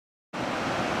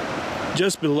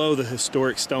Just below the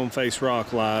historic Stoneface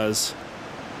Rock lies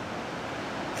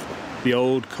the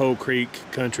old Coal Creek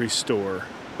Country Store,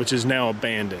 which is now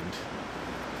abandoned,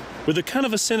 with a kind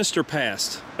of a sinister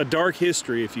past, a dark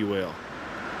history, if you will.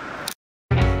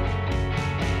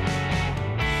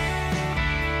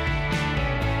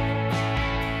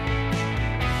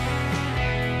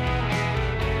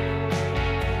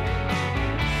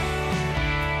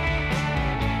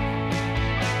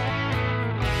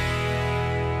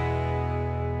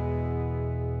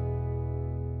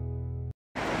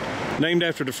 Named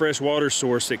after the fresh water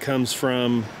source that comes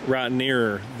from right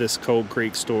near this Coal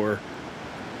Creek store.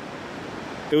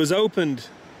 It was opened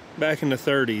back in the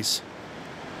 30s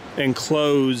and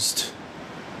closed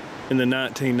in the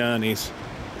 1990s.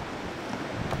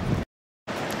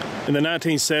 In the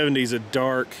 1970s, a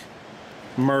dark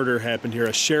murder happened here.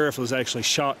 A sheriff was actually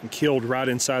shot and killed right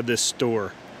inside this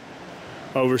store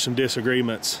over some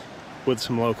disagreements with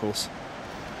some locals.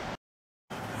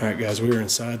 All right, guys, we were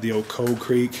inside the old Coal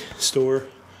Creek store,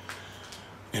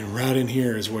 and right in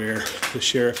here is where the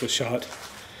sheriff was shot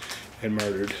and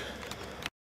murdered.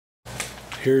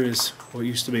 Here is what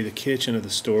used to be the kitchen of the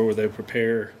store where they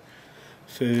prepare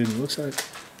food. It looks like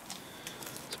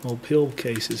some old pill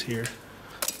cases here.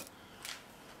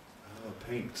 Oh,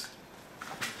 paints.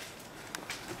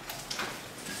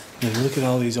 And look at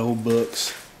all these old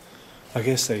books. I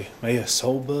guess they may have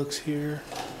sold books here.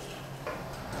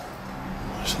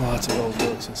 There's lots of old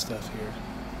books and stuff here.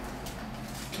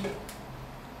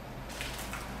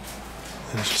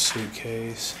 There's a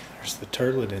suitcase. There's the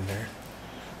turlet in there.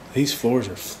 These floors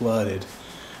are flooded,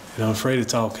 and I'm afraid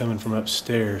it's all coming from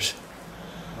upstairs.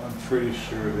 I'm pretty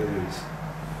sure it is.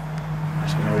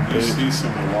 There's an old boot. You see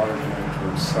some of the water going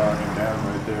towards sogging down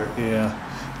right there.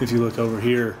 Yeah, if you look over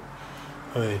here,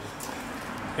 I mean,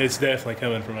 it's definitely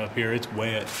coming from up here. It's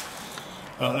wet.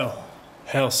 I don't know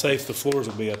how safe the floors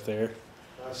will be up there.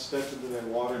 I stepped into that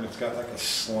water and it's got like a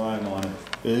slime on it.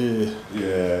 Ew.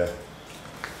 Yeah.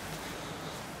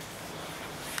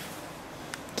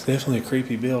 It's definitely a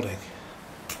creepy building.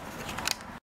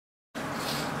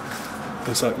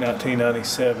 Looks like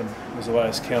 1997 was the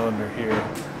last calendar here.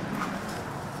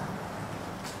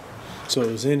 So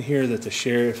it was in here that the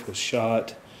sheriff was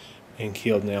shot and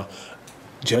killed. Now,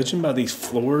 judging by these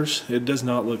floors, it does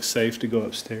not look safe to go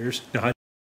upstairs. Now,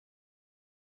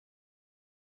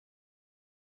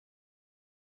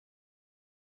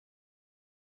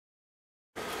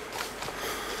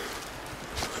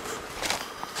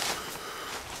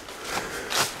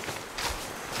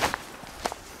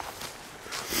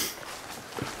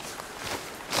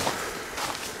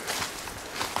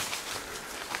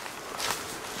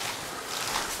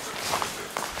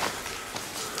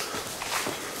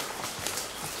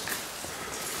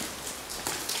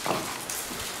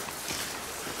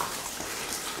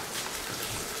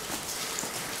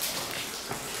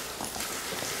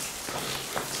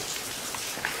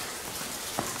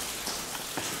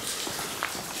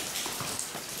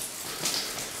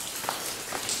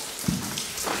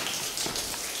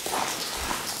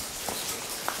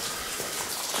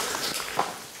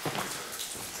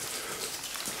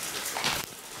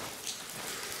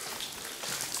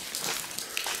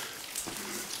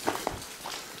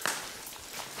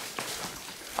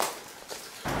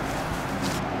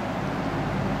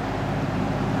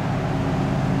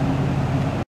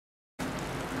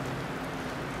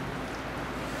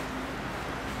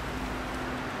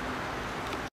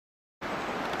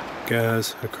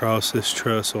 guys, across this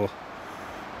trestle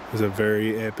is a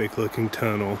very epic looking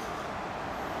tunnel.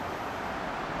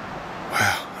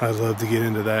 Wow, I'd love to get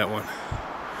into that one.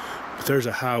 But there's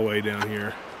a highway down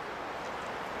here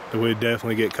that we'd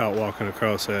definitely get caught walking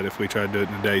across that if we tried to do it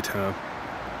in the daytime.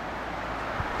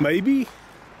 Maybe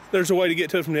there's a way to get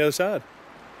to it from the other side.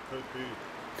 Could be.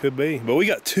 Could be. But we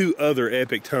got two other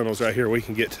epic tunnels right here we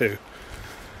can get to.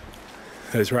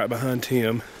 That is right behind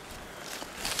Tim.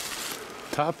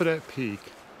 Top of that peak,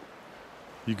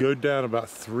 you go down about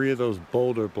 3 of those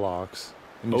boulder blocks,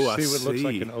 and you see what looks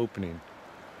like an opening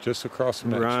just across from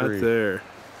that tree. Right there.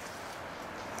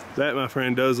 That, my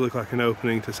friend, does look like an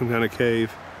opening to some kind of cave.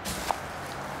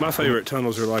 My favorite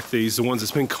tunnels are like these, the ones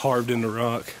that's been carved in the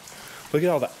rock. Look at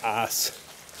all the ice.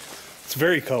 It's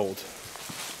very cold.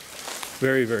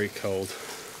 Very, very cold.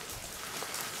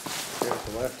 Yeah,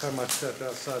 the last time I stepped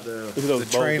outside the boulders.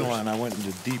 train line, I went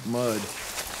into deep mud.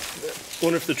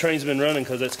 Wonder if the train's been running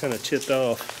because that's kind of chipped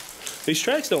off. These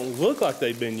tracks don't look like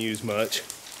they've been used much,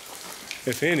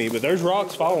 if any, but there's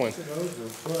rocks falling.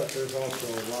 But there's also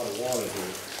a lot of water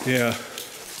here. Yeah.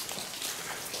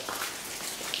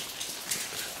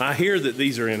 I hear that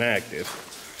these are inactive,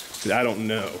 but I don't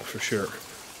know for sure.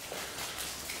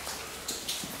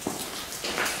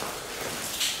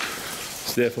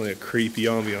 It's definitely a creepy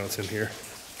ambiance in here.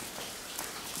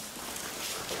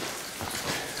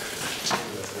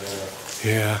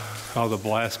 Yeah, all the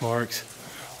blast marks.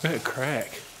 Look at that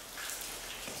crack.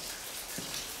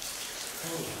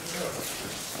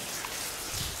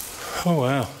 Oh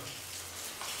wow.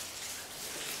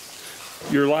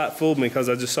 Your light fooled me because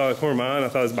I just saw a corner of my eye and I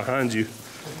thought it was behind you.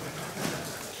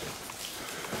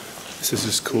 This is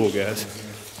just cool, guys.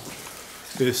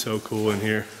 It is so cool in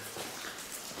here.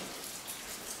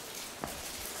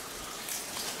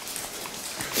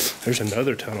 There's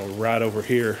another tunnel right over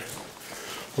here.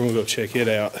 We're gonna go check it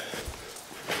out.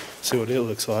 See what it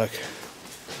looks like.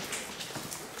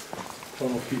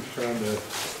 Tunnel keeps trying to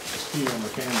see on the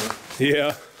camera.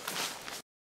 Yeah.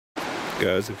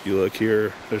 Guys, if you look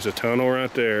here, there's a tunnel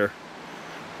right there,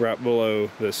 right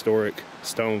below the historic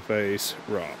stone face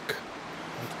rock.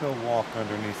 Let's go walk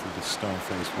underneath of the stone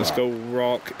face rock. Let's go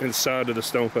walk inside of the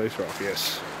stone face rock,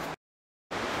 yes.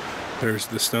 There's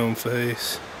the stone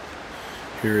face.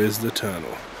 Here is the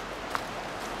tunnel.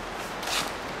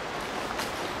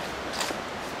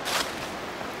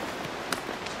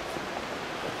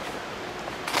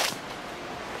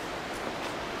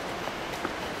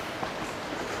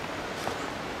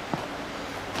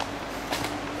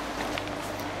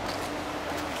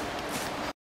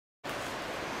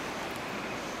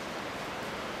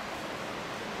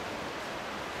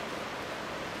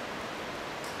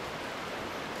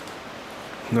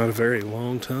 Not a very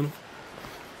long tunnel,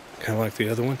 kind of like the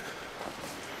other one.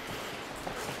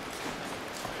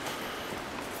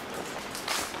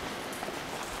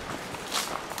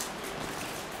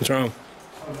 What's wrong?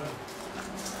 Oh, no.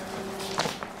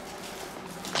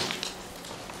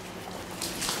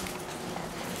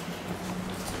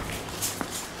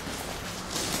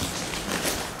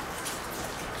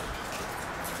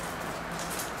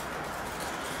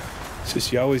 It's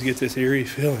just you always get this eerie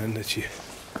feeling that you're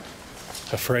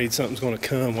afraid something's going to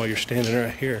come while you're standing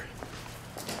right here.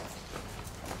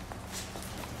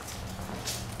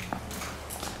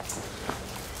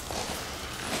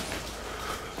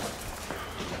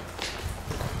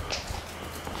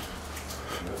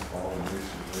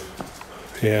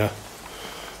 Yeah,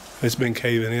 it's been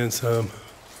caving in some.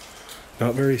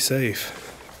 Not very safe,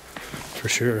 for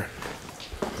sure.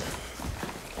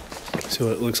 See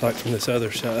what it looks like from this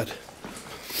other side.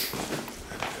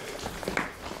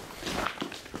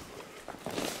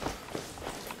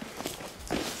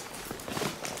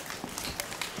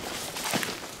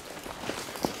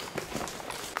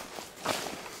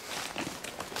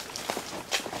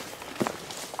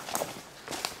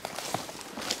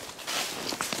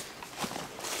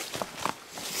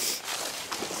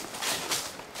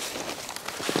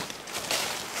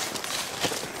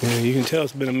 Yeah, you can tell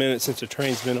it's been a minute since the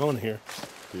train's been on here.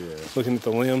 Yeah. Looking at the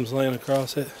limbs laying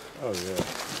across it. Oh, yeah.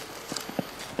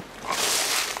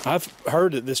 I've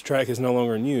heard that this track is no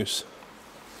longer in use.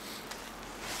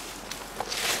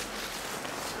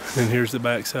 And here's the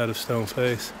backside of Stone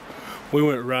Face. We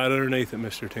went right underneath it,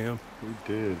 Mr. Tim. We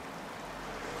did.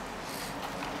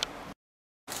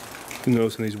 You're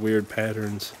noticing these weird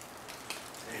patterns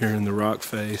here in the rock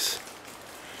face.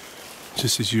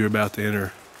 Just as you're about to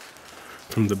enter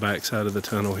from the backside of the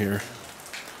tunnel here.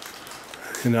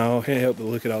 And I can't help but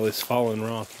look at all this fallen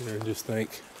rock here and just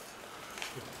think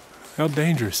how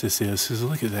dangerous this is. Just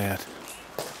look at that.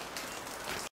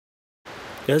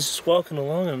 Guys, just walking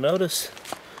along and notice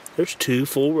there's 2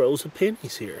 full rows of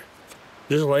pennies here.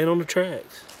 Just laying on the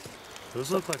tracks.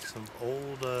 Those look like some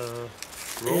old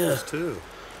rolls too.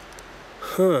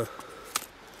 Huh.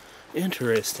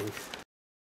 Interesting.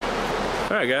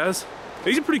 Alright guys,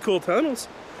 these are pretty cool tunnels.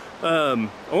 I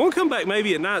want to come back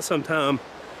maybe at night sometime,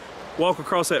 walk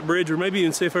across that bridge, or maybe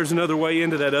even see if there's another way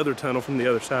into that other tunnel from the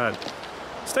other side.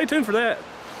 Stay tuned for that.